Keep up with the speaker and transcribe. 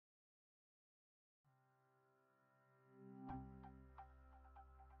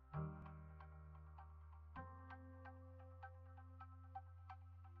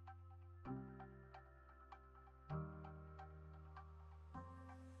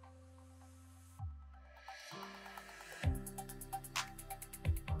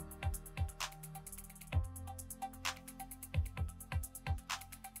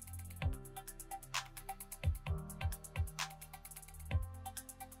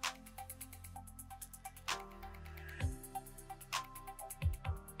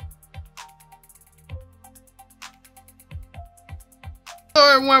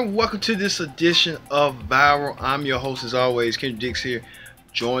Hello everyone, welcome to this edition of Viral. I'm your host as always, Kendrick Dix here,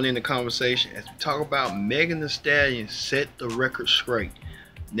 joining the conversation as we talk about Megan Thee Stallion set the record straight.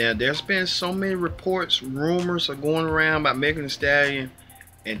 Now there's been so many reports, rumors are going around about Megan Thee Stallion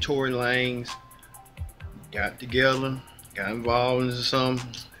and Tory Lanez got together, got involved in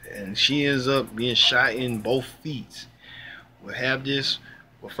something, and she ends up being shot in both feet. We'll have this.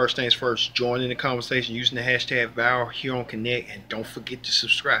 Well, first things first, join in the conversation using the hashtag Viral here on Connect, and don't forget to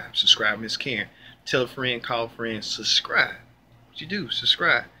subscribe. Subscribe, Miss Karen. Tell a friend, call a friend, subscribe. What you do,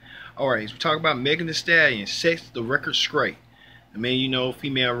 subscribe. Alright, as we talk about Megan Thee Stallion, sets the record straight. I mean, you know,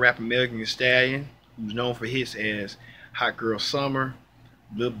 female rapper Megan Thee Stallion, who's known for hits as Hot Girl Summer,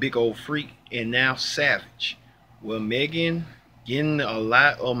 Little Big Old Freak, and now Savage. Well, Megan getting a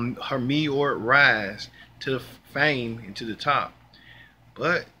lot of her meteoric rise to fame and to the top.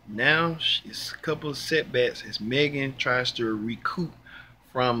 But now it's a couple of setbacks as Megan tries to recoup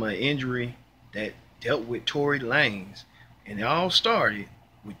from an injury that dealt with Tory Lanez. And it all started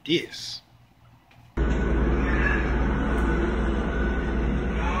with this.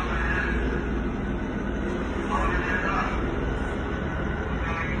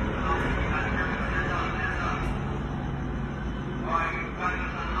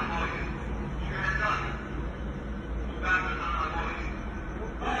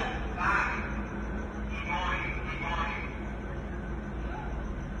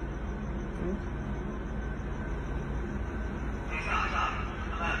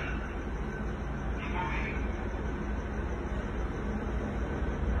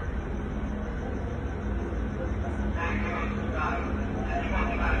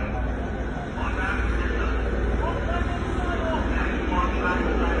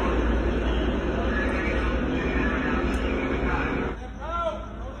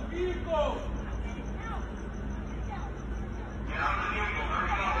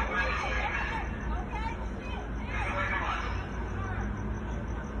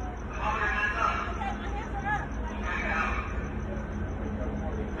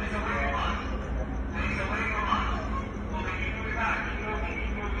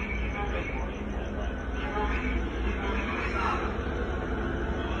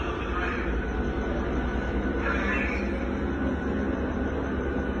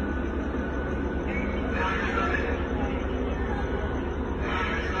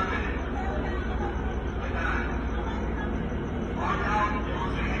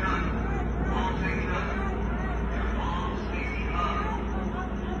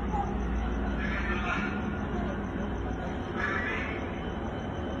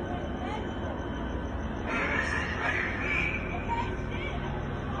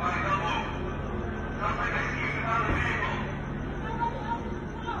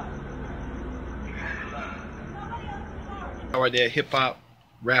 Right there, hip hop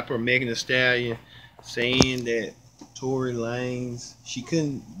rapper Megan Thee Stallion saying that Tory Lanez, she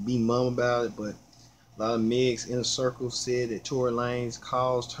couldn't be mum about it, but a lot of Meg's inner circle said that Tory Lanez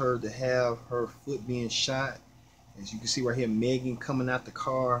caused her to have her foot being shot. As you can see right here, Megan coming out the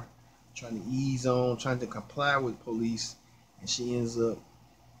car, trying to ease on, trying to comply with police, and she ends up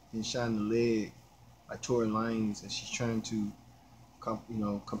being shot in the leg by Tory Lanez as she's trying to,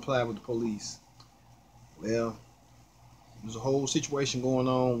 comply with the police. Well, there's a whole situation going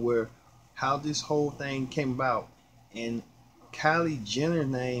on where how this whole thing came about, and Kylie Jenner's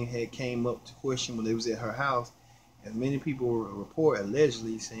name had came up to question when they was at her house, as many people report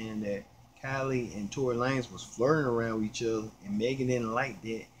allegedly saying that Kylie and Tory Lanez was flirting around with each other, and Megan didn't like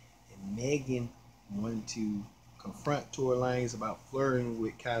that, and Megan wanted to confront Tory Lanez about flirting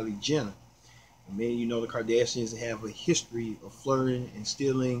with Kylie Jenner. And many, you know, the Kardashians have a history of flirting and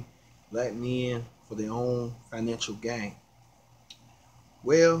stealing black men for their own financial gain.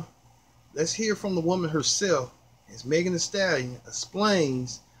 Well, let's hear from the woman herself as Megan Thee Stallion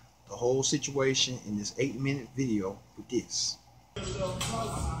explains the whole situation in this 8-minute video with this.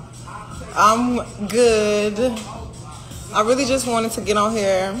 I'm good. I really just wanted to get on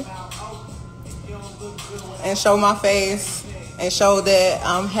here and show my face and show that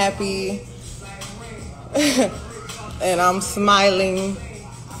I'm happy and I'm smiling.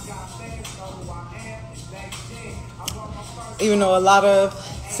 Even though a lot of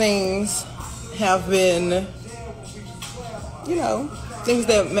things have been, things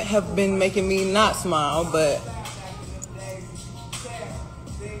that have been making me not smile, but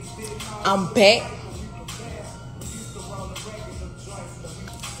I'm back.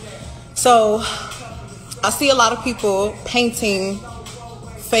 So I see a lot of people painting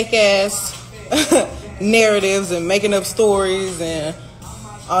fake ass narratives and making up stories and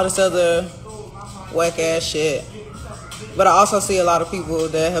all this other whack ass shit. But I also see a lot of people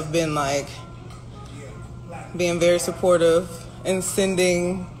that have been like being very supportive and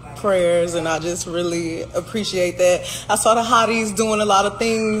sending prayers, and I just really appreciate that. I saw the hotties doing a lot of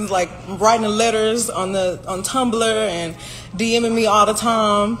things, like writing letters on Tumblr and DMing me all the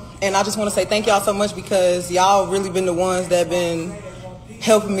time, and I just want to say thank y'all so much, because y'all really been the ones that been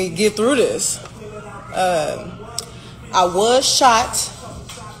helping me get through this. I was shot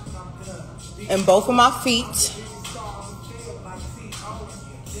in both of my feet.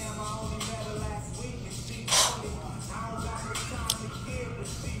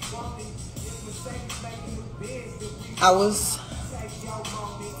 I was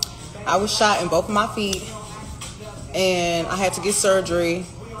shot in both of my feet, and I had to get surgery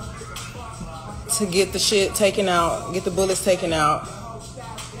to get the shit taken out, get the bullets taken out.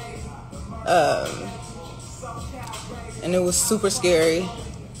 And it was super scary.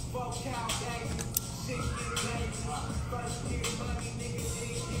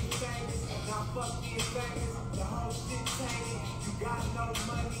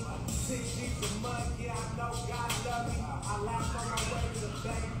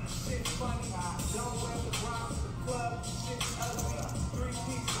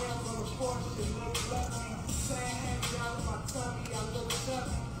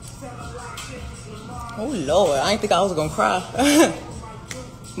 Oh Lord, I didn't think I was gonna cry.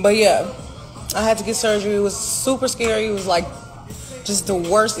 But yeah, I had to get surgery. It was super scary. It was like just the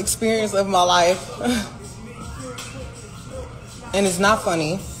worst experience of my life. And it's not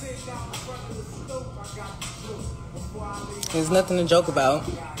funny. There's nothing to joke about.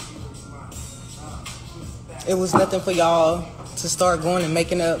 It was nothing for y'all to start going and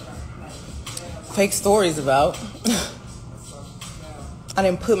making up fake stories about. I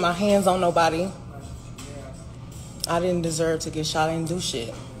didn't put my hands on nobody. I didn't deserve to get shot. I didn't do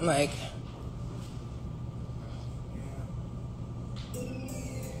shit. Like,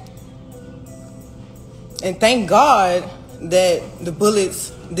 and thank God that the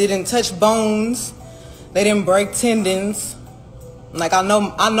bullets didn't touch bones. They didn't break tendons. Like, I know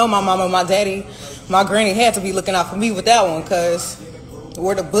my mama, my daddy, my granny had to be looking out for me with that one, because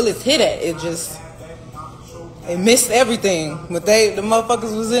where the bullets hit at, it missed everything. But the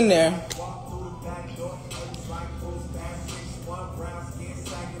motherfuckers was in there.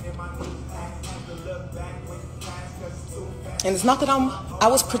 And it's not that I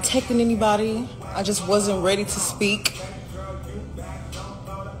was protecting anybody. I just wasn't ready to speak.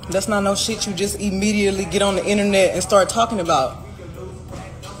 That's not no shit you just immediately get on the internet and start talking about.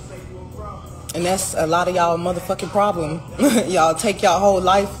 And that's a lot of y'all motherfucking problem. Y'all take y'all whole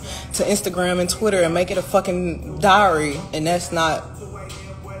life to Instagram and Twitter and make it a fucking diary. And that's not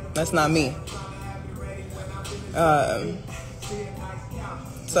me.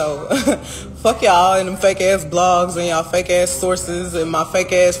 So, fuck y'all and them fake ass blogs and y'all fake ass sources and my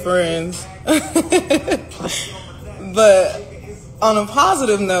fake ass friends. But on a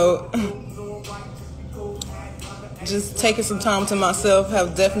positive note, just taking some time to myself has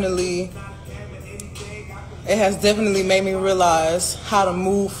definitely made me realize how to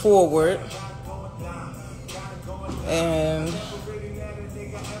move forward. And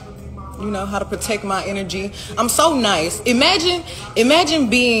you know, how to protect my energy. I'm so nice. Imagine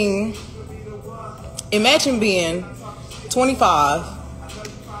being 25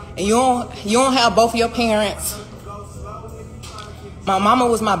 and you don't have both of your parents. My mama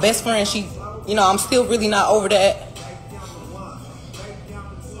was my best friend. She, you know, I'm still really not over that.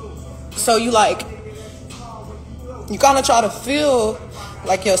 So you kind of try to fill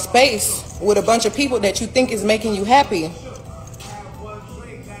like your space with a bunch of people that you think is making you happy.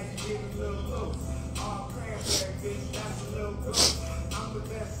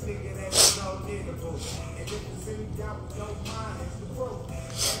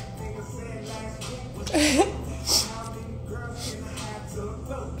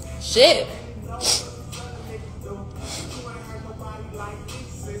 Shit.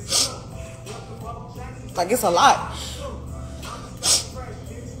 Like, it's a lot.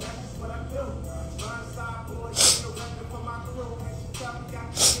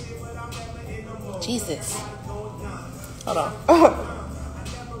 Jesus. Hold on.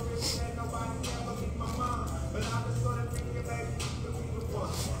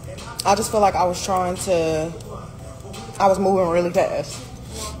 I just feel like I was moving really fast.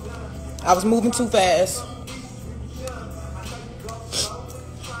 I was moving too fast.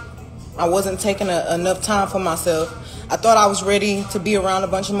 I wasn't taking enough time for myself. I thought I was ready to be around a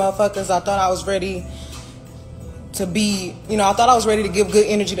bunch of motherfuckers. I thought I was ready to be, you know, I thought I was ready to give good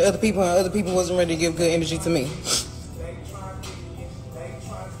energy to other people, and other people wasn't ready to give good energy to me.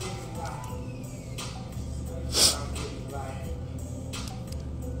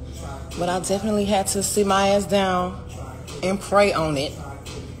 But I definitely had to sit my ass down and pray on it.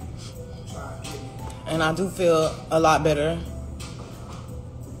 And I do feel a lot better.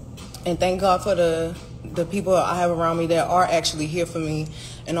 And thank God for the people I have around me that are actually here for me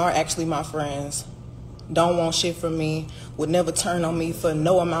and are actually my friends. Don't want shit from me, would never turn on me for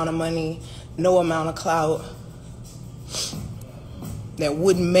no amount of money, no amount of clout. That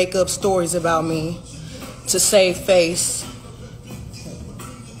wouldn't make up stories about me to save face.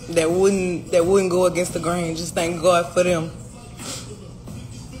 That wouldn't go against the grain. Just thank God for them.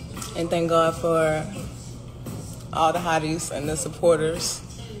 And thank God for all the hotties and the supporters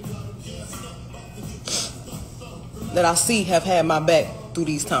that I see have had my back through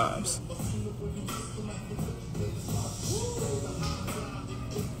these times.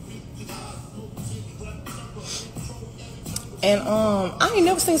 And I ain't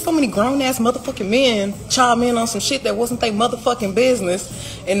never seen so many grown-ass motherfucking men chime in on some shit that wasn't their motherfucking business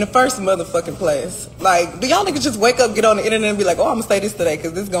in the first motherfucking place. Like, do y'all niggas just wake up, get on the internet and be like, oh, I'm gonna say this today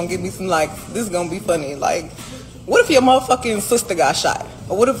because this is gonna give me some likes. This is gonna be funny. Like, what if your motherfucking sister got shot?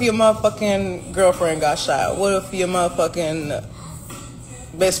 Or what if your motherfucking girlfriend got shot? What if your motherfucking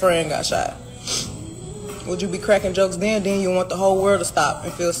best friend got shot? Would you be cracking jokes then? Then you want the whole world to stop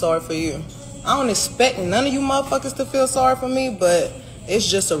and feel sorry for you. I don't expect none of you motherfuckers to feel sorry for me, but it's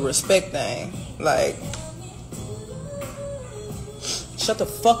just a respect thing. Like, shut the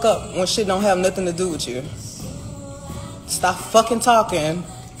fuck up when shit don't have nothing to do with you. Stop fucking talking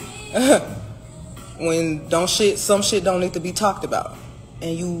when some shit don't need to be talked about.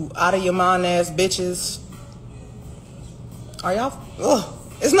 And you out of your mind ass bitches. Are y'all,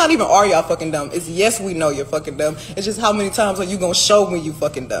 it's not even are y'all fucking dumb. It's yes, we know you're fucking dumb. It's just how many times are you gonna show me you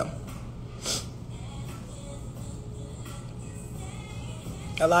fucking dumb?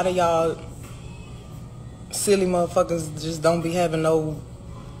 A lot of y'all silly motherfuckers just don't be having no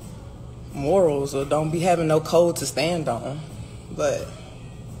morals or don't be having no code to stand on. But,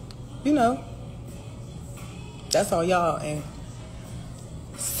 you know, that's on y'all. And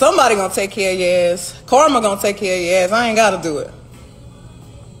somebody gonna take care of your ass. Karma gonna take care of your ass. I ain't gotta do it.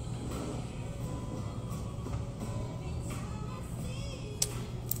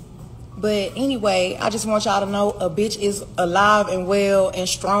 But anyway, I just want y'all to know a bitch is alive and well and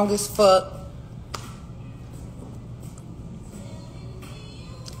strong as fuck.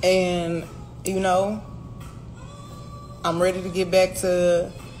 And, you know, I'm ready to get back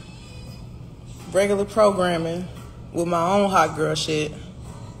to regular programming with my own hot girl shit.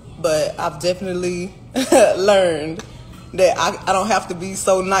 But I've definitely learned that I don't have to be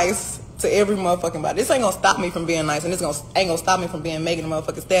so nice to every motherfucking body. This ain't gonna stop me from being nice, and this ain't gonna stop me from being Megan the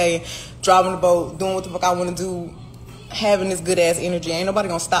motherfucking Stallion, driving the boat, doing what the fuck I wanna do, having this good ass energy. Ain't nobody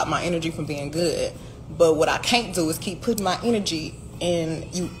gonna stop my energy from being good. But what I can't do is keep putting my energy in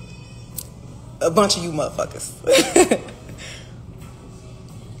a bunch of you motherfuckers.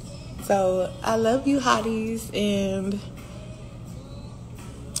 So I love you hotties, and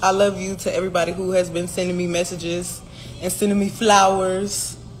I love you to everybody who has been sending me messages and sending me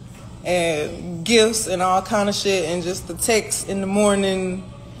flowers and gifts and all kind of shit, and just the texts in the morning,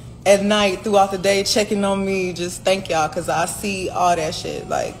 at night, throughout the day, checking on me. Just thank y'all, because I see all that shit.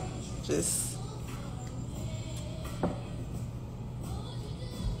 Like, just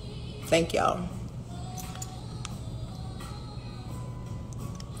thank y'all.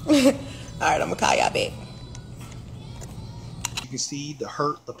 Alright, I'm gonna call y'all back. You can see the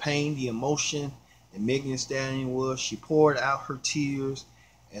hurt, the pain, the emotion that Megan Thee Stallion was. She poured out her tears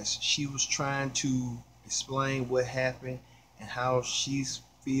as she was trying to explain what happened and how she's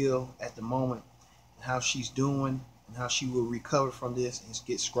feel at the moment and how she's doing and how she will recover from this and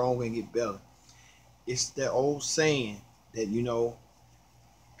get stronger and get better. It's that old saying that, you know,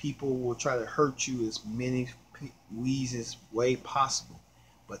 people will try to hurt you as many ways way possible,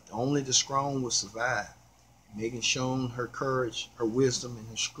 but only the strong will survive. Megan shown her courage, her wisdom, and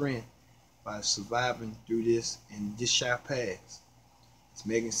her strength by surviving through this, and this shall pass. As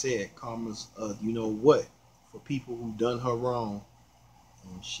Megan said, karma's you know what, for people who done her wrong,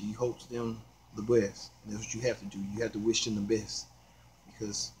 and she hopes them the best. And that's what you have to do. You have to wish them the best,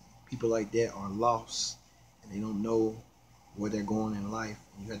 because people like that are lost and they don't know where they're going in life,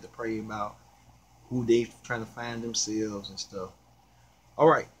 and you have to pray about who they trying to find themselves and stuff. All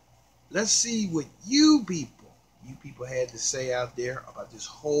right, let's see what you people had to say out there about this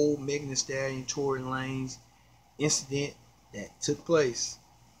whole Megan Thee Stallion, Tory Lanez incident that took place,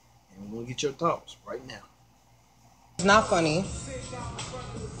 and we're gonna get your thoughts right now. It's not funny.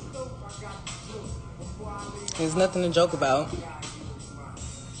 There's nothing to joke about.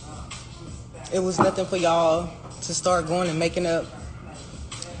 It was nothing for y'all to start going and making up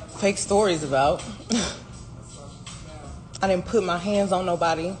fake stories about. I didn't put my hands on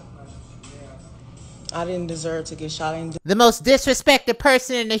nobody. I didn't deserve to get shot. The most disrespected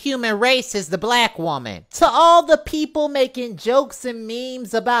person in the human race is the black woman. To all the people making jokes and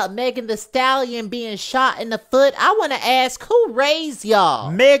memes about Megan Thee Stallion being shot in the foot, I want to ask, who raised y'all?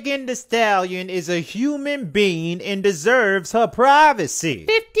 Megan Thee Stallion is a human being and deserves her privacy.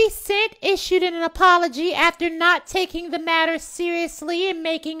 50 Cent issued an apology after not taking the matter seriously and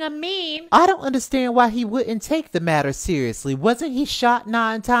making a meme. I don't understand why he wouldn't take the matter seriously. Wasn't he shot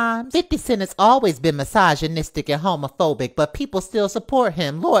 9 times? 50 Cent has always been misogynistic and homophobic, but people still support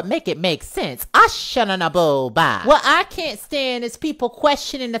him. Lord, make it make sense. Ashanaboba. What I can't stand is people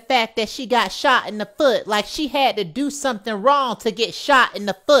questioning the fact that she got shot in the foot, like she had to do something wrong to get shot in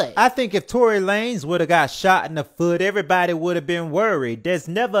the foot. I think if Tory Lanez would have got shot in the foot, everybody would have been worried. There's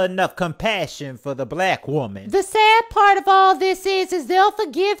never enough compassion for the black woman. The sad part of all this is they'll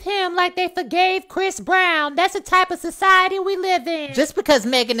forgive him like they forgave Chris Brown. That's the type of society we live in. Just because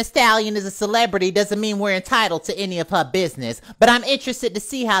Megan Thee Stallion is a celebrity doesn't mean we're entitled to any of her business, but I'm interested to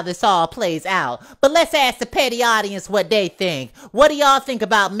see how this all plays out. But let's ask the petty audience what they think. What do y'all think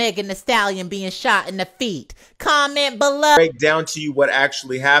about Megan Thee Stallion being shot in the feet? Comment below. Break down to you what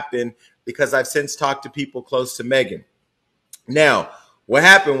actually happened, because I've since talked to people close to Megan. Now, what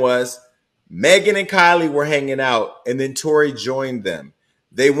happened was Megan and Kylie were hanging out, and then Tory joined them.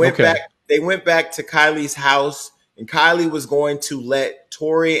 They went back to Kylie's house, and Kylie was going to let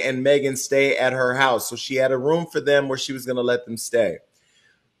Tory and Megan stay at her house. So she had a room for them where she was going to let them stay.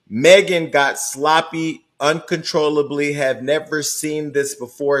 Megan got sloppy, uncontrollably, have never seen this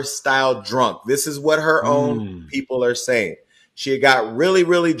before style drunk. This is what her own people are saying. She got really,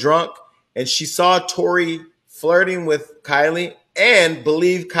 really drunk, and she saw Tory flirting with Kylie and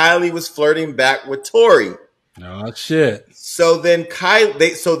believed Kylie was flirting back with Tory. Oh, shit. So then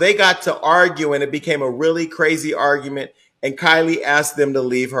they got to argue, and it became a really crazy argument, and Kylie asked them to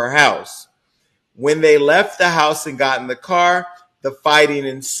leave her house. When they left the house and got in the car, the fighting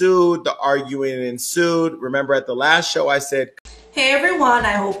ensued, the arguing ensued. Remember at the last show I said, hey everyone,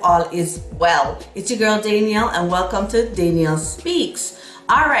 I hope all is well. It's your girl Danielle, and welcome to Danielle Speaks.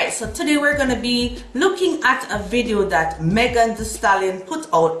 Alright, so today we're going to be looking at a video that Megan Thee Stallion put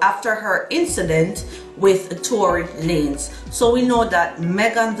out after her incident with Tory Lanez. So we know that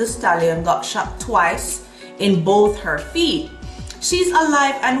Megan Thee Stallion got shot twice in both her feet. She's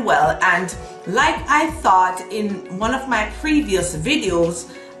alive and well, and like I thought in one of my previous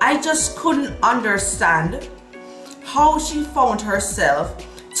videos, I just couldn't understand how she found herself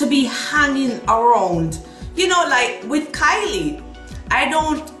to be hanging around, you know, like with Kylie. I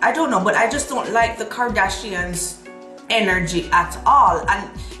don't know, but I just don't like the Kardashians' energy at all, and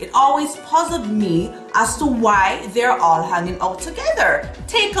it always puzzled me as to why they're all hanging out together.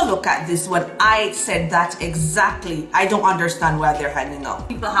 Take a look at this when I said that exactly. I don't understand why they're hanging out.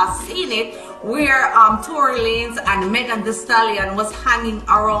 People have seen it where Tory Lanez and Megan Thee Stallion was hanging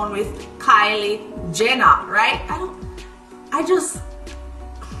around with Kylie Jenner, right?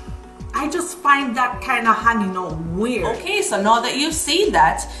 I just find that kind of hanging out weird. Okay, so now that you've seen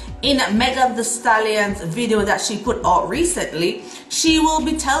that, in Megan Thee Stallion's video that she put out recently, she will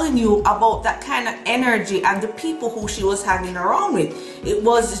be telling you about that kind of energy and the people who she was hanging around with.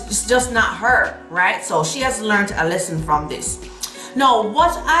 It's just not her, right? So she has learned a lesson from this. Now,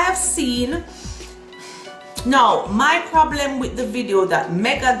 what I have seen, now my problem with the video that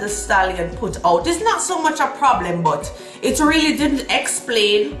Megan Thee Stallion put out is not so much a problem, but it really didn't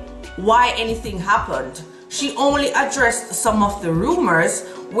explain why anything happened. She only addressed some of the rumors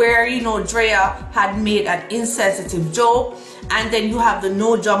where, you know, Drea had made an insensitive joke, and then you have the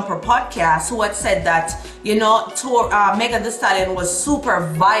No Jumper podcast who had said that, you know, Megan Thee Stallion was super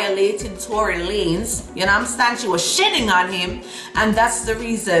violating Tory Lanez, you know what I'm saying? She was shitting on him, and that's the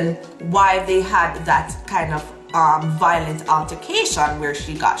reason why they had that kind of violent altercation where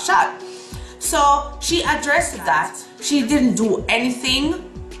she got shot. So she addressed that. She didn't do anything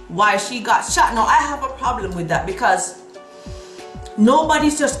why she got shot. Now I have a problem with that, because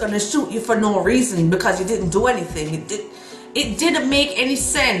nobody's just gonna shoot you for no reason because you didn't do anything. It didn't make any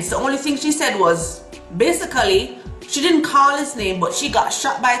sense. The only thing she said was basically she didn't call his name, but she got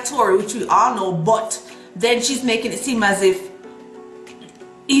shot by Tory, which we all know, but then she's making it seem as if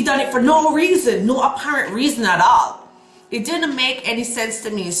he done it for no reason, no apparent reason at all. It didn't make any sense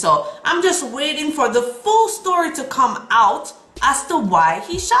to me, so I'm just waiting for the full story to come out as to why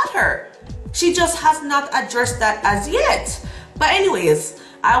he shot her. She just has not addressed that as yet. But anyways,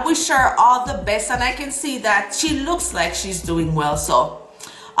 I wish her all the best, and I can see that she looks like she's doing well. So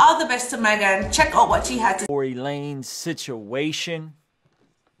all the best to Megan. Check out what she had to Tory Lanez situation.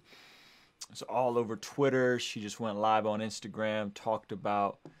 It's all over Twitter. She just went live on Instagram, talked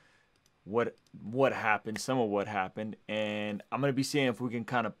about what happened, some of what happened, and I'm gonna be seeing if we can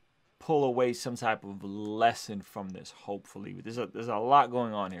kind of pull away some type of lesson from this. Hopefully, there's a lot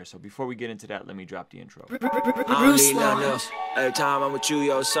going on here. So before we get into that, let me drop the intro. I don't need nothing else. Every time I'm with you,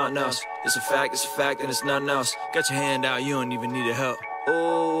 yo, it's something else. It's a fact, and it's nothing else. Got your hand out, you don't even need a help.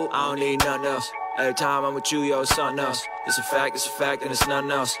 Oh, I don't need nothing else. Every time I'm with you, yo, it's something else. It's a fact, and it's nothing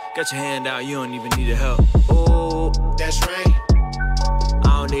else. Got your hand out, you don't even need a help. Oh, that's right.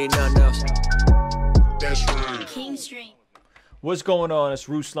 I don't need nothing else. That's right. King's Dream. What's going on? It's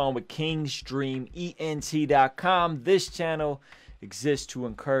Ruslan with King's Dream, ENT.com. This channel exists to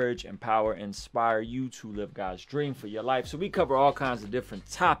encourage, empower, inspire you to live God's dream for your life. So we cover all kinds of different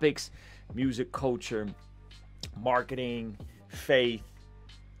topics: music, culture, marketing, faith,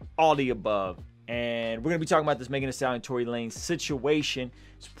 all the above. And we're going to be talking about this Megan Thee Stallion, Tory Lanez situation.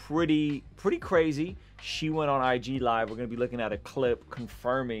 It's pretty crazy. She went on IG Live. We're going to be looking at a clip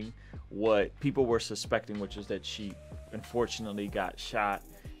confirming what people were suspecting, which is that she unfortunately got shot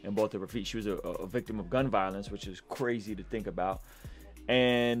in both of her feet. She was a victim of gun violence, which is crazy to think about.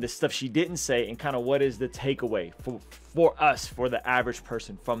 And the stuff she didn't say, and kind of what is the takeaway for us, for the average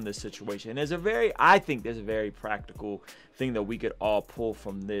person from this situation. And I think there's a very practical thing that we could all pull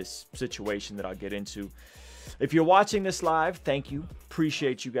from this situation that I'll get into. If you're watching this live, thank you.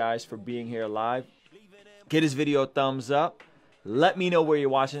 Appreciate you guys for being here live. Get this video a thumbs up. Let me know where you're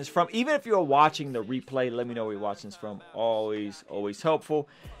watching this from. Even if you're watching the replay, let me know where you're watching this from. Always helpful.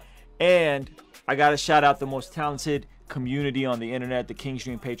 And I got to shout out the most talented community on the internet, the King's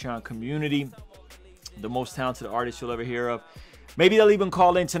Dream Patreon community. The most talented artists you'll ever hear of. Maybe they'll even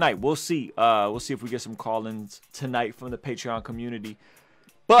call in tonight. We'll see. We'll see if we get some call-ins tonight from the Patreon community.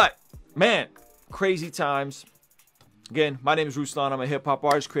 But, man, crazy times. Again, my name is Ruslan. I'm a hip-hop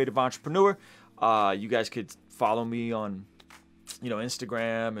artist, creative entrepreneur. You guys could follow me on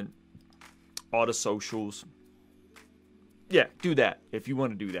Instagram and all the socials. Yeah, do that if you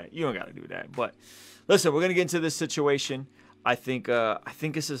want to do that. You don't got to do that. But listen, we're gonna get into this situation. I think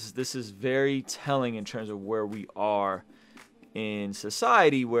this is very telling in terms of where we are in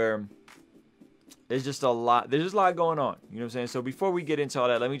society, where there's just a lot going on. You know what I'm saying? So before we get into all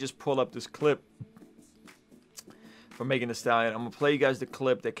that, let me just pull up this clip from Megan Thee Stallion. I'm gonna play you guys the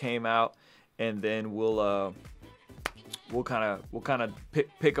clip that came out, and then we'll kind of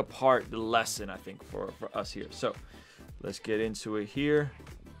pick apart the lesson, I think, for us here. So let's get into it here.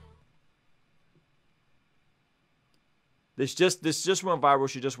 This just went viral.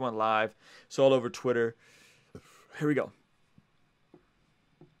 She just went live. It's all over Twitter. Here we go.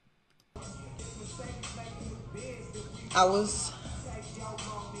 I was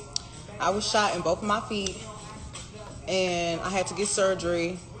shot in both of my feet, and I had to get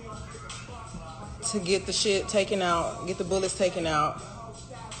surgery to get the shit taken out, get the bullets taken out.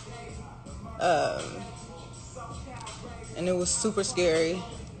 And it was super scary.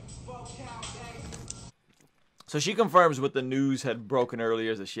 So she confirms what the news had broken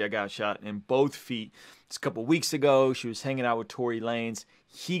earlier, that she had got shot in both feet. It's a couple weeks ago. She was hanging out with Tory Lanez.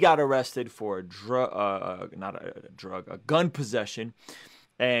 He got arrested for a gun possession,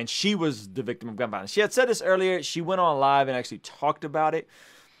 and she was the victim of gun violence. She had said this earlier. She went on live and actually talked about it.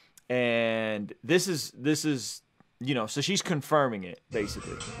 And this is so she's confirming it,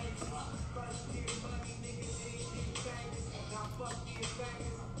 basically.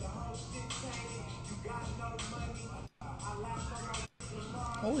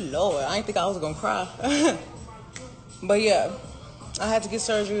 Oh Lord, I didn't think I was gonna cry. But yeah, I had to get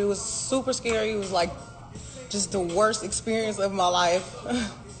surgery. It was super scary. It was like just the worst experience of my life.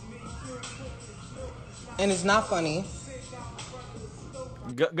 And it's not funny.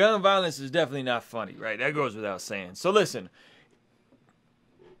 Gun violence is definitely not funny, right? That goes without saying. So listen,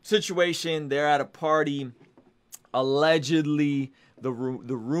 situation, they're at a party. Allegedly, the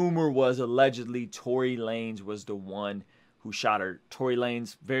rumor was allegedly Tory Lanez was the one who shot her. Tory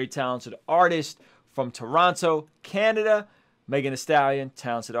Lanez, very talented artist from Toronto, Canada. Megan Thee Stallion,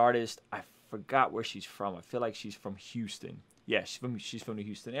 talented artist. I forgot where she's from. I feel like she's from Houston. Yeah, she's from the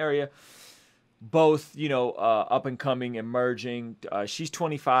Houston area. Both, up and coming, emerging. She's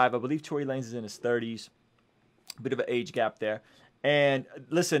 25. I believe Tory Lanez is in his 30s. A bit of an age gap there. And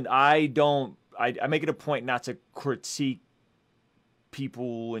listen, I make it a point not to critique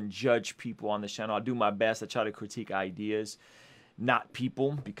people and judge people on this channel. I do my best. I try to critique ideas, not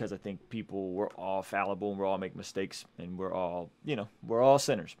people, because I think we're all fallible and we all make mistakes and we're all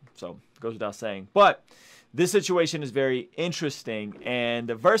sinners. So it goes without saying. But this situation is very interesting, and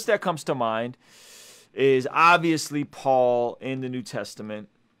the verse that comes to mind is obviously Paul in the New Testament.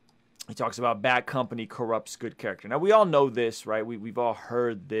 He talks about bad company corrupts good character. Now, we all know this, right? We've all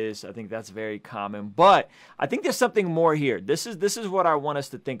heard this. I think that's very common. But I think there's something more here. This is what I want us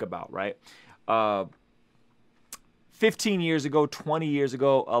to think about, right? 15 years ago, 20 years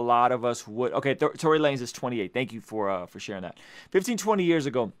ago, a lot of us would... Okay, Tory Lanez is 28. Thank you for sharing that. 15, 20 years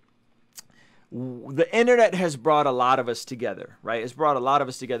ago, the internet has brought a lot of us together, right? It's brought a lot of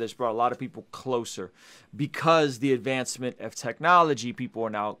us together. It's brought a lot of people closer because the advancement of technology, people are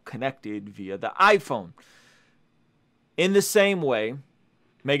now connected via the iPhone. In the same way,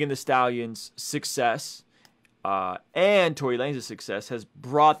 Megan Thee Stallion's success and Tory Lanez's success has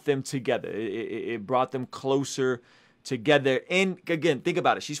brought them together. It brought them closer together. And again, think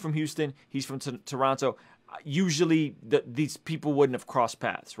about it. She's from Houston. He's from Toronto. Usually these people wouldn't have crossed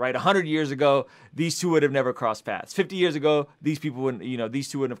paths, right? 100 years ago, these two would have never crossed paths. 50 years ago, these people wouldn't, these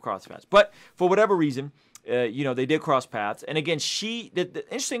two wouldn't have crossed paths. But for whatever reason, they did cross paths. And again, the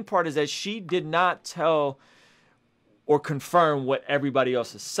interesting part is that she did not tell or confirm what everybody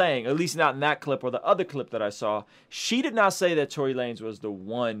else is saying, at least not in that clip or the other clip that I saw. She did not say that Tory Lanez was the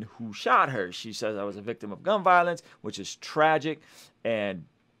one who shot her. She says I was a victim of gun violence, which is tragic. And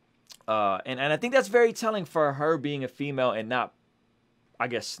I think that's very telling for her being a female and not, I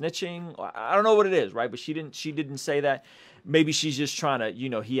guess, snitching. I don't know what it is, right? But she didn't say that. Maybe she's just trying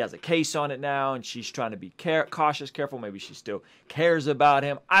to, he has a case on it now and she's trying to be cautious, careful. Maybe she still cares about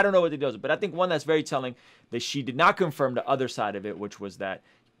him. I don't know what it does. But I think one that's very telling that she did not confirm the other side of it, which was that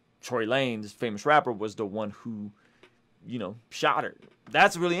Tory Lanez, famous rapper, was the one who, shot her.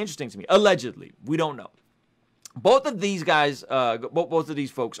 That's really interesting to me. Allegedly. We don't know. Both of these guys, both of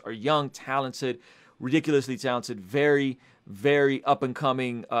these folks are young, talented, ridiculously talented, very, very up and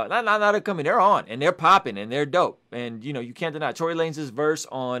coming. Not up and coming. They're on and they're popping and they're dope. And you can't deny Tory Lanez's verse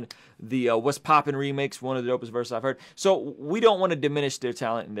on the What's Poppin' remix, one of the dopest verses I've heard. So we don't want to diminish their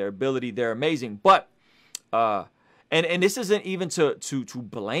talent and their ability. They're amazing, but and this isn't even to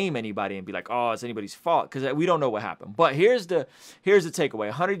blame anybody and be like, oh, it's anybody's fault, because we don't know what happened. But here's the takeaway: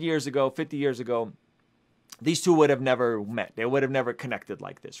 100 years ago, 50 years ago, these two would have never met. They would have never connected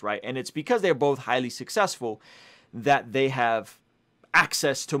like this, right? And it's because they're both highly successful that they have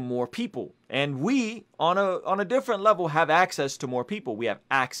access to more people. And we, on a different level, have access to more people. We have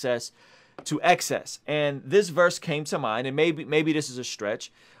access to excess. And this verse came to mind, and maybe this is a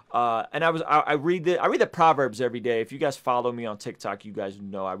stretch. And I read the Proverbs every day. If you guys follow me on TikTok, you guys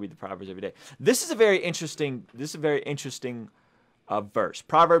know I read the Proverbs every day. This is a very interesting verse.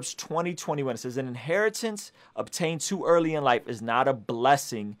 Proverbs 20:21. It says, an inheritance obtained too early in life is not a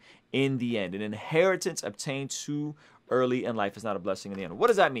blessing in the end. An inheritance obtained too early in life is not a blessing in the end. What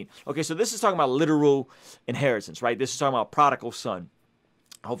does that mean? Okay, so this is talking about literal inheritance, right? This is talking about prodigal son.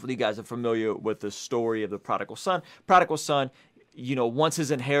 Hopefully you guys are familiar with the story of the prodigal son. Prodigal son, wants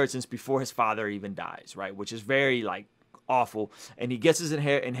his inheritance before his father even dies, right? Which is very awful. And he gets his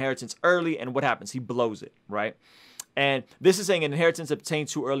inheritance early, and what happens? He blows it, right? And this is saying an inheritance obtained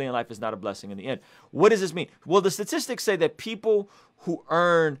too early in life is not a blessing in the end. What does this mean? Well, the statistics say that people who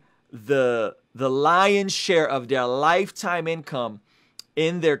earn the lion's share of their lifetime income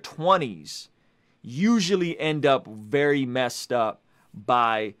in their 20s usually end up very messed up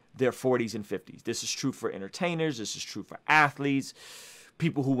by their 40s and 50s. This is true for entertainers. This is true for athletes,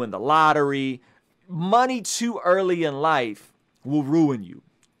 people who win the lottery. Money too early in life will ruin you.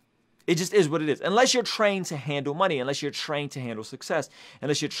 It just is what it is. Unless you're trained to handle money, unless you're trained to handle success,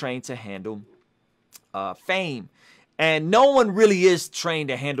 unless you're trained to handle fame. And no one really is trained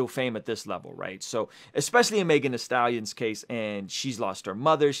to handle fame at this level, right? So especially in Megan Thee Stallion's case, and she's lost her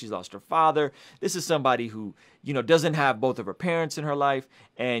mother, she's lost her father. This is somebody who, doesn't have both of her parents in her life.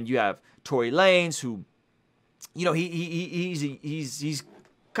 And you have Tory Lanez, who, he's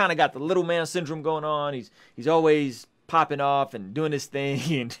kind of got the little man syndrome going on. He's always popping off and doing his thing,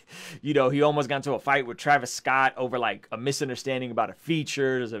 and he almost got into a fight with Travis Scott over a misunderstanding about a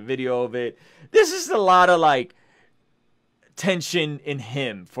feature. There's a video of it. This is a lot of tension in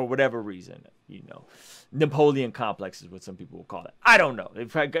him for whatever reason. Napoleon complex is what some people will call it. I don't know.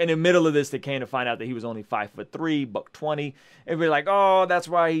 In the middle of this, they came to find out that he was only 5'3", $120. Everybody's like, oh, that's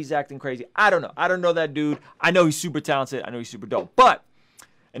why he's acting crazy. I don't know. I don't know that dude. I know he's super talented. I know he's super dope. But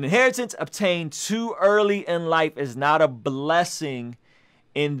an inheritance obtained too early in life is not a blessing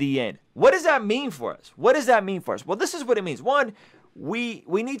in the end. What does that mean for us? What does that mean for us? Well, this is what it means. One, we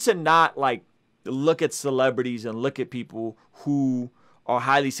need to not look at celebrities and look at people who are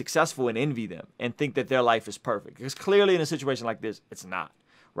highly successful and envy them and think that their life is perfect. Because clearly in a situation like this, it's not,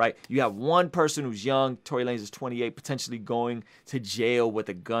 right? You have one person who's young, Tory Lanez is 28, potentially going to jail with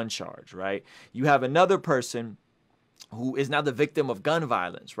a gun charge, right? You have another person who is now the victim of gun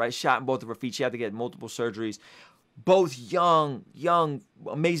violence, right? Shot in both of her feet. She had to get multiple surgeries. Both young,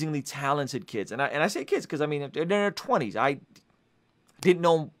 amazingly talented kids. And I say kids because, I mean, they're in their 20s. I didn't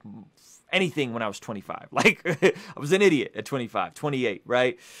know anything when I was 25. Like, I was an idiot at 25, 28,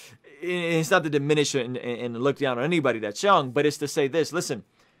 right? It's not to diminish and look down on anybody that's young, but it's to say this. Listen,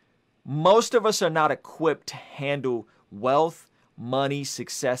 most of us are not equipped to handle wealth, money,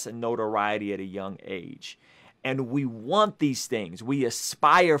 success, and notoriety at a young age. And we want these things. We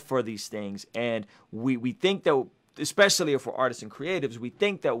aspire for these things. And we think that, especially if we're artists and creatives, we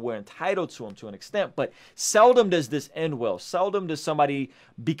think that we're entitled to them to an extent. But seldom does this end well. Seldom does somebody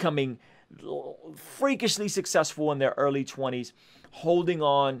becoming freakishly successful in their early 20s, holding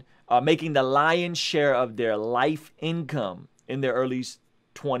on, making the lion's share of their life income in their early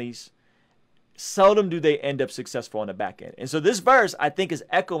 20s. Seldom do they end up successful on the back end. And so this verse, I think, is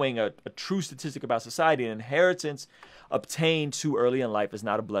echoing a true statistic about society. An inheritance obtained too early in life is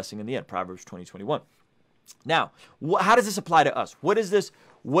not a blessing in the end. Proverbs 20:21. Now, how does this apply to us? What does this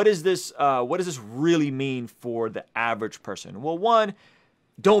really mean for the average person? Well, one,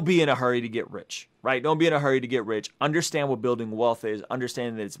 don't be in a hurry to get rich, right? Don't be in a hurry to get rich. Understand what building wealth is.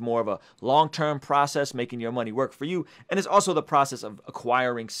 Understand that it's more of a long-term process, making your money work for you. And it's also the process of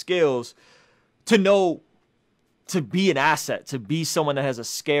acquiring skills to know, to be an asset, to be someone that has a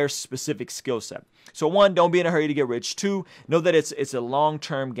scarce, specific skill set. So one, don't be in a hurry to get rich. Two, know that it's a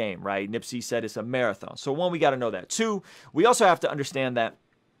long-term game, right? Nipsey said it's a marathon. So one, we got to know that. Two, we also have to understand that,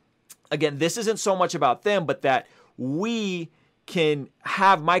 again, this isn't so much about them, but that we can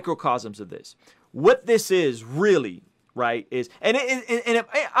have microcosms of this. What this is really, right, is, and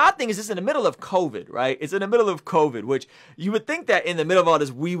odd thing is, it's in the middle of COVID, right? It's in the middle of COVID, which you would think that in the middle of all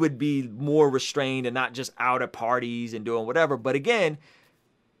this, we would be more restrained and not just out at parties and doing whatever. But again,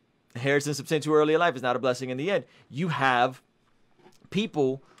 inheritance obtained too early in life is not a blessing in the end. You have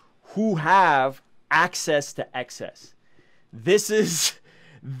people who have access to excess.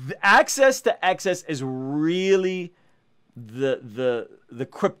 Access to excess is really the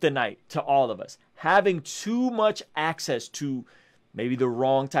kryptonite to all of us. Having too much access to maybe the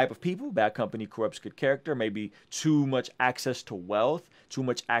wrong type of people, bad company corrupts good character, maybe too much access to wealth, too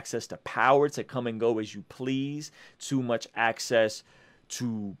much access to power to come and go as you please, too much access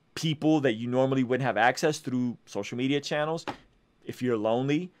to people that you normally wouldn't have access through social media channels. If you're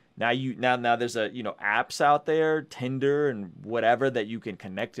lonely, now there's apps out there, Tinder and whatever, that you can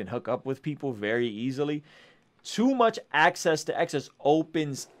connect and hook up with people very easily. Too much access to excess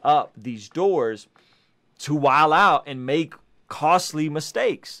opens up these doors to wild out and make costly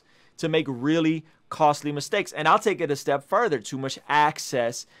mistakes, to make really costly mistakes. And I'll take it a step further. Too much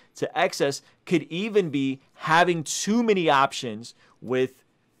access to excess could even be having too many options with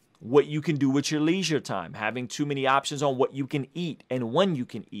what you can do with your leisure time, having too many options on what you can eat and when you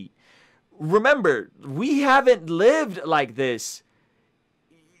can eat. Remember, we haven't lived like this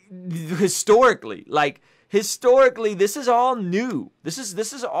historically. Historically, this is all new. This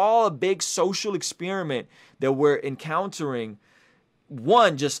is all a big social experiment that we're encountering.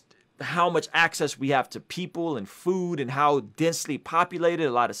 One, just how much access we have to people and food and how densely populated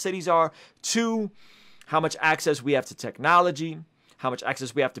a lot of cities are. Two, how much access we have to technology, how much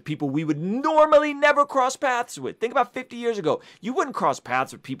access we have to people we would normally never cross paths with. Think about 50 years ago. You wouldn't cross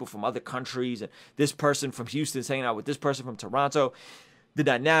paths with people from other countries, and this person from Houston's hanging out with this person from Toronto. The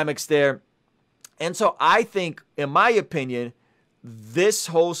dynamics there. And so I think, in my opinion, this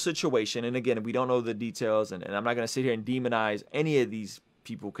whole situation, and again, we don't know the details, and I'm not going to sit here and demonize any of these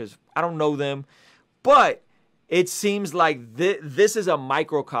people because I don't know them, but it seems like this is a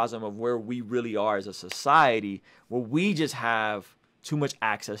microcosm of where we really are as a society, where we just have too much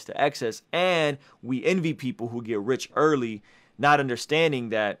access to excess, and we envy people who get rich early, not understanding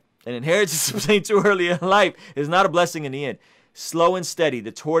that an inheritance obtained too early in life is not a blessing in the end. Slow and steady,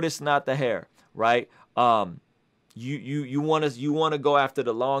 the tortoise, not the hare. Right? You want to go after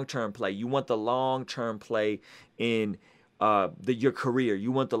the long-term play. You want the long-term play in your career.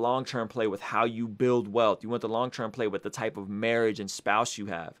 You want the long-term play with how you build wealth. You want the long-term play with the type of marriage and spouse you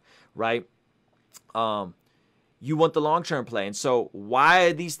have, right? You want the long-term play. And so why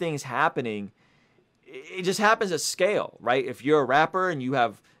are these things happening? It just happens at scale, right? If you're a rapper and you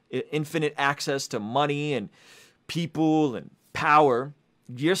have infinite access to money and people and power,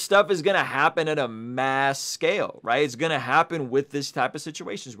 your stuff is going to happen at a mass scale, right? It's going to happen with this type of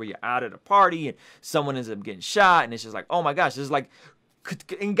situations where you're out at a party and someone ends up getting shot, and it's just like, oh my gosh, this is like,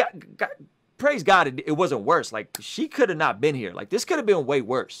 and praise God, it wasn't worse. Like, she could have not been here. Like, this could have been way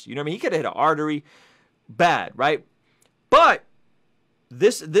worse. You know what I mean? He could have hit an artery. Bad, right? But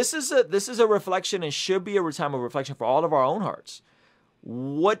this is a reflection and should be a time of reflection for all of our own hearts.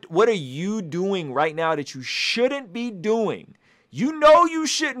 What are you doing right now that you shouldn't be doing? You know you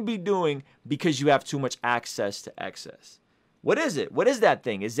shouldn't be doing because you have too much access to excess. What is it? What is that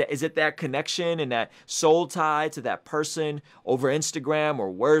thing? Is it that connection and that soul tie to that person over Instagram or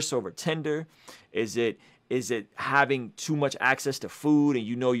worse over Tinder? Is it having too much access to food and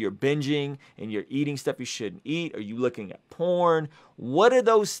you know you're binging and you're eating stuff you shouldn't eat? Are you looking at porn? What are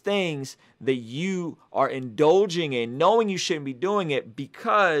those things that you are indulging in knowing you shouldn't be doing it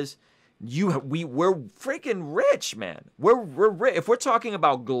because we're freaking rich, man. We're rich. If we're talking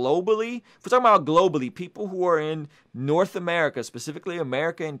about globally, people who are in North America, specifically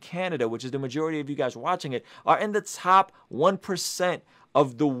America and Canada, which is the majority of you guys watching it, are in the top 1%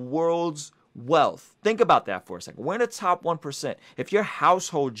 of the world's wealth. Think about that for a second. We're in the top 1%. If your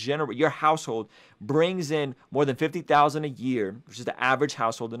household brings in more than $50,000 a year, which is the average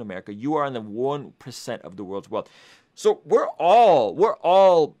household in America, you are in the 1% of the world's wealth. So we're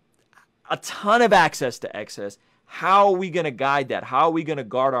all a ton of access to excess. How are we going to guide that? How are we going to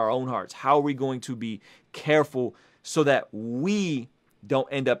guard our own hearts? How are we going to be careful so that we don't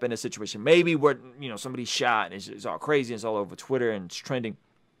end up in a situation? Maybe where, somebody's shot and it's all crazy and it's all over Twitter and it's trending.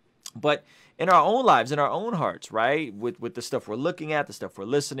 But in our own lives, in our own hearts, right? With the stuff we're looking at, the stuff we're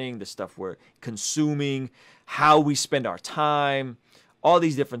listening, the stuff we're consuming, how we spend our time, all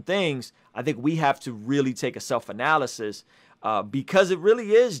these different things, I think we have to really take a self-analysis. Because it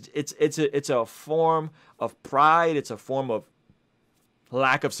really is, it's a form of pride. It's a form of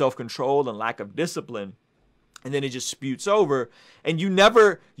lack of self-control and lack of discipline. And then it just spewts over. And you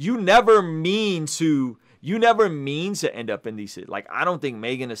never mean to end up in these, like, I don't think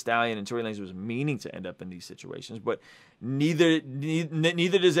Megan Thee Stallion and Tory Lanez was meaning to end up in these situations, but neither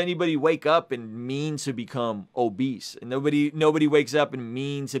does anybody wake up and mean to become obese. And nobody wakes up and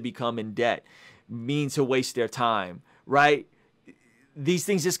mean to become in debt, mean to waste their time. Right? These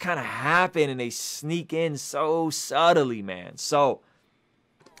things just kind of happen and they sneak in so subtly, man. So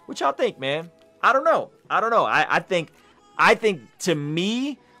what y'all think, man? I don't know. I think to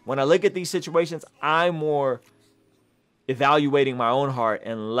me, when I look at these situations, I'm more evaluating my own heart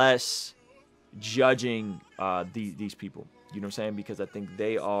and less judging these people. You know what I'm saying? Because I think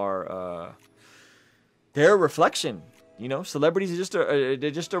they're a reflection. Celebrities are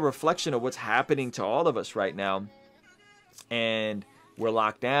they're just a reflection of what's happening to all of us right now. And we're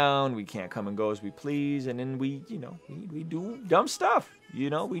locked down. We can't come and go as we please. And then we do dumb stuff. We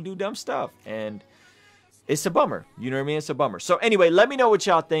do dumb stuff. And it's a bummer. You know what I mean? It's a bummer. So anyway, let me know what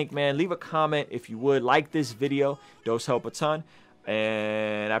y'all think, man. Leave a comment if you would. Like this video. Those help a ton.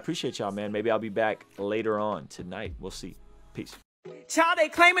 And I appreciate y'all, man. Maybe I'll be back later on tonight. We'll see. Peace. Child, they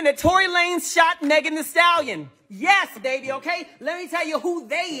claiming that Tory Lanez shot Megan Thee Stallion. Yes, baby, okay? Let me tell you who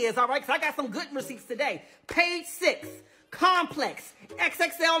they is, all right? Because I got some good receipts today. Page 6, Complex,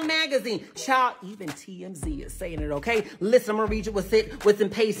 XXL Magazine. Child, even TMZ is saying it, okay? Listen, I'm going to read you what's in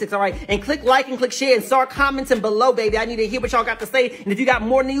page 6, all right? And click like and click share and start commenting below, baby. I need to hear what y'all got to say. And if you got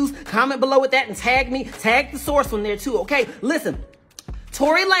more news, comment below with that and tag me. Tag the source on there, too, okay? Listen.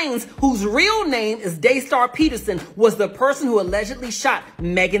 Tory Lanez, whose real name is Daystar Peterson, was the person who allegedly shot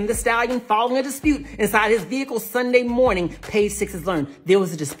Megan Thee Stallion following a dispute inside his vehicle Sunday morning. Page 6 has learned there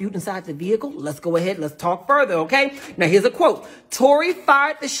was a dispute inside the vehicle. Let's go ahead. Let's talk further, okay? Now, here's a quote. Tory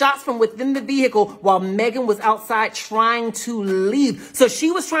fired the shots from within the vehicle while Megan was outside trying to leave. So she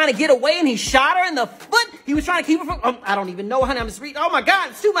was trying to get away and he shot her in the foot. He was trying to keep her from, I don't even know, honey. I'm just reading. Oh my God,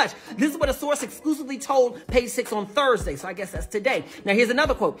 it's too much. This is what a source exclusively told Page 6 on Thursday. So I guess that's today. Now, here's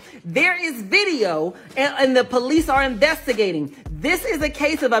another quote. There is video and the police are investigating. This is a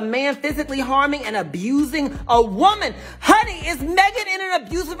case of a man physically harming and abusing a woman. Honey, is Megan in an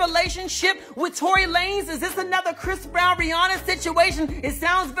abusive relationship with Tory Lanez? Is this another Chris Brown, Rihanna situation? It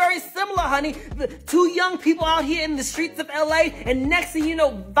sounds very similar, honey. The two young people out here in the streets of LA, and next thing you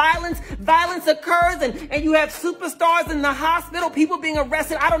know, violence occurs, and you have superstars in the hospital, people being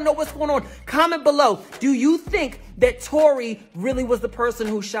arrested. I don't know what's going on. Comment below. Do you think that Tory really was the person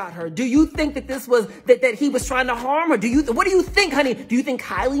who shot her? Do you think that this was that he was trying to harm her? What do you think, honey? Do you think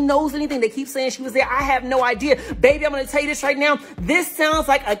Kylie knows anything? They keep saying she was there. I have no idea. Baby, I'm going to tell you this right now. This sounds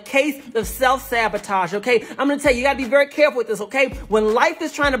like a case of self-sabotage, okay? I'm going to tell you, you got to be very careful with this, okay? When life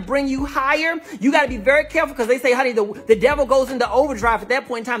is trying to bring you higher, you got to be very careful because they say, honey, the devil goes into overdrive at that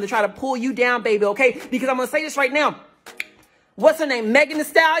point in time to try to pull you down, baby, okay? Because I'm going to say this right now. What's her name? Megan Thee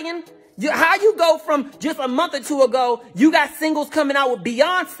Stallion? How you go from just a month or two ago, you got singles coming out with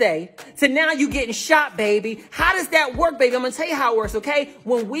Beyonce, to now you getting shot, baby. How does that work, baby? I'm going to tell you how it works, okay?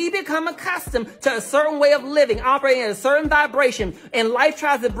 When we become accustomed to a certain way of living, operating at a certain vibration, and life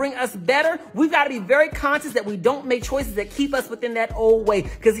tries to bring us better, we've got to be very conscious that we don't make choices that keep us within that old way.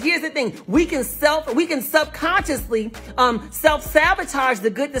 Because here's the thing, we can subconsciously self-sabotage the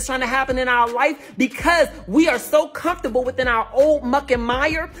good that's trying to happen in our life because we are so comfortable within our old muck and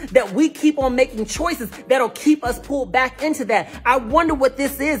mire that we keep on making choices that'll keep us pulled back into that. I wonder what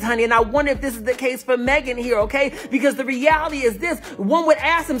this is, honey, and I wonder if this is the case for Megan here, okay? Because the reality is this, one would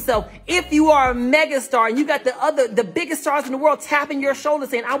ask himself, if you are a megastar and you got the biggest stars in the world tapping your shoulder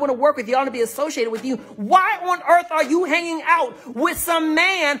saying, I want to work with you, I want to be associated with you, why on earth are you hanging out with some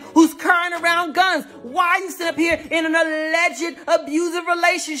man who's carrying around guns? Why are you sitting up here in an alleged abusive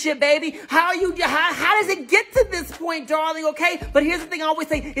relationship, baby? How does it get to this point, darling, okay? But here's the thing I always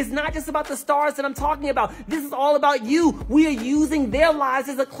say, it's not just about the stars that I'm talking about. This is all about you. We are using their lives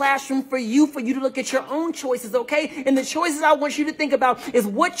as a classroom for you to look at your own choices, okay? And the choices I want you to think about is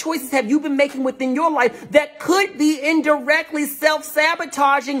what choices have you been making within your life that could be indirectly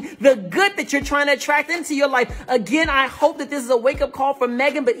self-sabotaging the good that you're trying to attract into your life. Again, I hope that this is a wake-up call for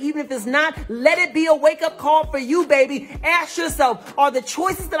Megan, but even if it's not, let it be a wake-up call for you, baby. Ask yourself, are the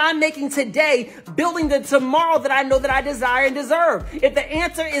choices that I'm making today building the tomorrow that I know that I desire and deserve? If the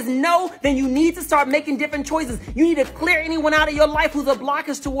answer is no, then you need to start making different choices. You need to clear anyone out of your life who's a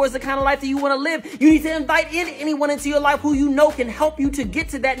blockage towards the kind of life that you want to live. You need to invite in anyone into your life who you know can help you to get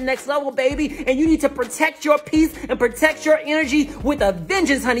to that next level, baby. And you need to protect your peace and protect your energy with a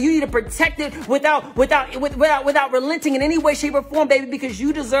vengeance, honey. You need to protect it without relenting in any way, shape, or form, baby, because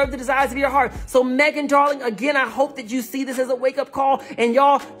you deserve the desires of your heart. So Megan, darling, again, I hope that you see this as a wake-up call, and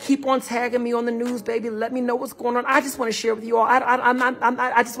y'all keep on tagging me on the news, baby. Let me know what's going on. I just want to share with you all.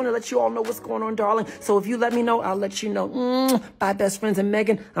 I just want to let you all know what's going on, darling. So if you let me know, I'll let you know. Bye, best friends. And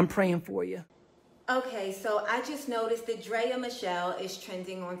Megan, I'm praying for you. Okay, so I just noticed that Drea Michelle is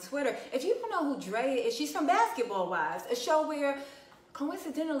trending on Twitter. If you don't know who Drea is, she's from Basketball Wives, a show where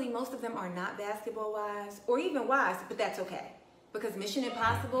coincidentally most of them are not basketball wives or even wives, but that's okay. Because Mission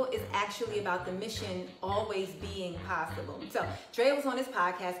Impossible is actually about the mission always being possible. So Drea was on this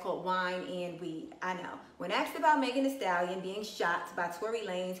podcast called Wine and Weed. I know. When asked about Megan Thee Stallion being shot by Tory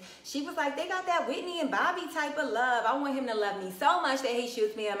Lanez, she was like, they got that Whitney and Bobby type of love. I want him to love me so much that he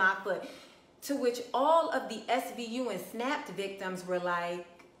shoots me in my foot. To which all of the SVU and Snapped victims were like,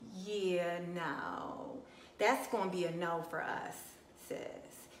 yeah, no. That's going to be a no for us, sis.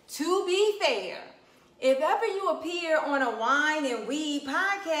 To be fair, if ever you appear on a Wine and Weed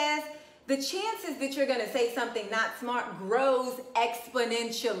podcast, the chances that you're going to say something not smart grows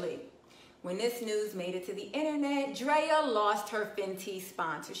exponentially. When this news made it to the internet, Drea lost her Fenty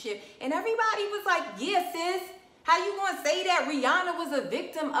sponsorship. And everybody was like, yeah, sis, how you going to say that Rihanna was a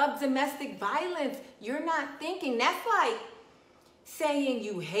victim of domestic violence? You're not thinking. That's like saying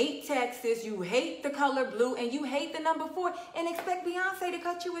you hate Texas, you hate the color blue, and you hate the number 4, and expect Beyonce to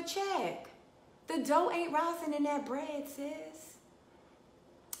cut you a check. The dough ain't rising in that bread, sis.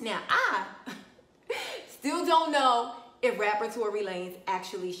 Now, I still don't know if rapper Tory Lanez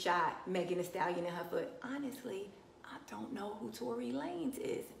actually shot Megan Thee Stallion in her foot. Honestly, I don't know who Tory Lanez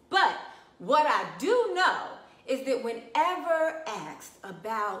is. But what I do know is that whenever asked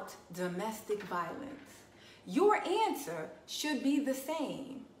about domestic violence, your answer should be the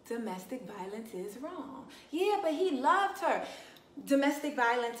same. Domestic violence is wrong. Yeah, but he loved her. Domestic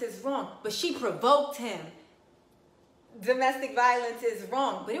violence is wrong, but she provoked him. Domestic violence is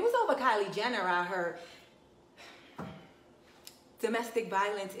wrong, but it was over Kylie Jenner, I heard. Domestic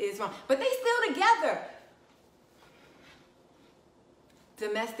violence is wrong, but they still together.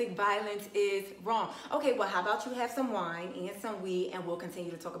 Domestic violence is wrong. Okay, well, how about you have some wine and some weed and we'll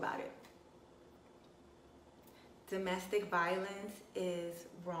continue to talk about it. Domestic violence is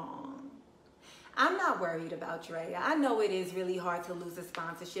wrong. I'm not worried about Drea. I know it is really hard to lose a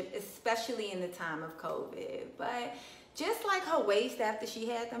sponsorship, especially in the time of COVID. But just like her waist after she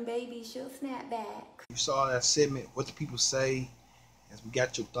had them babies, she'll snap back. You saw that segment, what the people say, as we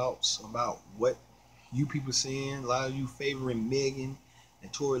got your thoughts about what you people saying. A lot of you favoring Megan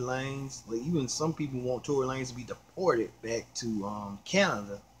and Tory Lanez. Like, even some people want Tory Lanez to be deported back to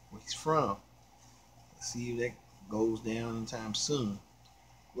Canada, where he's from. Let's see if that goes down anytime soon.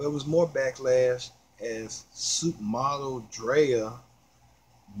 Well, it was more backlash as supermodel Drea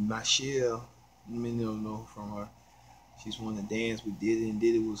Michelle, many don't know from her. She's one of the dance we did it, and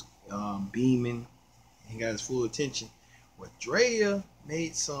did it was beaming and got his full attention. Well, Drea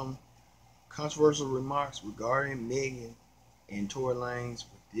made some controversial remarks regarding Megan and Tory Lanez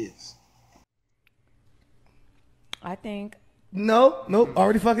with this. I think. No, nope.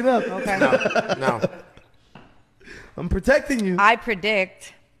 Already fucking up. Okay. No. I'm protecting you. I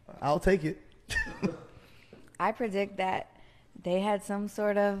predict. I'll take it. I predict that they had some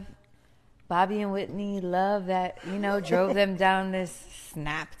sort of Bobby and Whitney love that, you know, drove them down this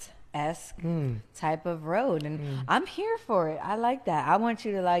Snapped-esque type of road. And I'm here for it. I like that. I want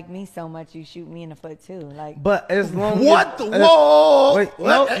you to like me so much you shoot me in the foot too. Like, but as long what? as, Whoa! Wait,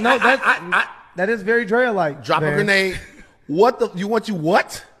 no, that is very Drea-like. Drop a grenade. What the? You want you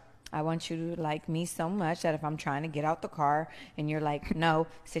what? I want you to like me so much that if I'm trying to get out the car and you're like, no,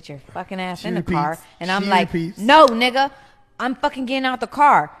 sit your fucking ass in the car. And I'm like, no, nigga, I'm fucking getting out the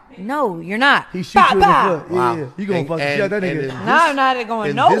car. No, you're not. He shoots you in the foot. Wow. Yeah. You gonna fucking shut that nigga. No, I'm not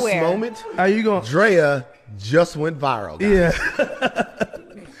going nowhere. In this moment, how you going? Drea just went viral. Guys. Yeah.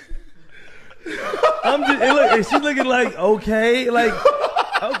 I'm just, and she's looking like, okay, like,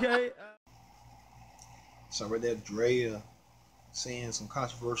 okay. So I read that Drea saying some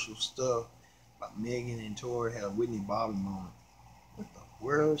controversial stuff about Megan and Tory had a Whitney Bobby moment. What the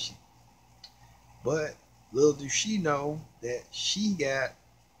world? But little do she know that she got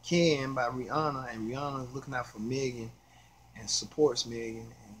canned by Rihanna, and Rihanna is looking out for Megan and supports Megan.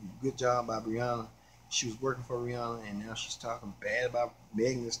 And good job by Rihanna. She was working for Rihanna, and now she's talking bad about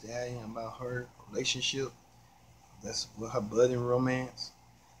Megan Thee Stallion, about her relationship. That's what her budding romance.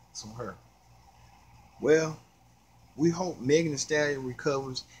 That's on her. Well, we hope Megan Thee Stallion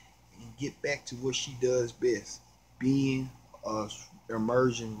recovers and get back to what she does best, being a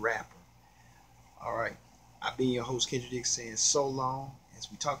emerging rapper. All right, I've been your host, Kendrick Dick, saying so long as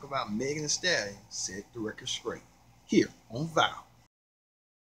we talk about Megan Thee Stallion, set the record straight here on Vow.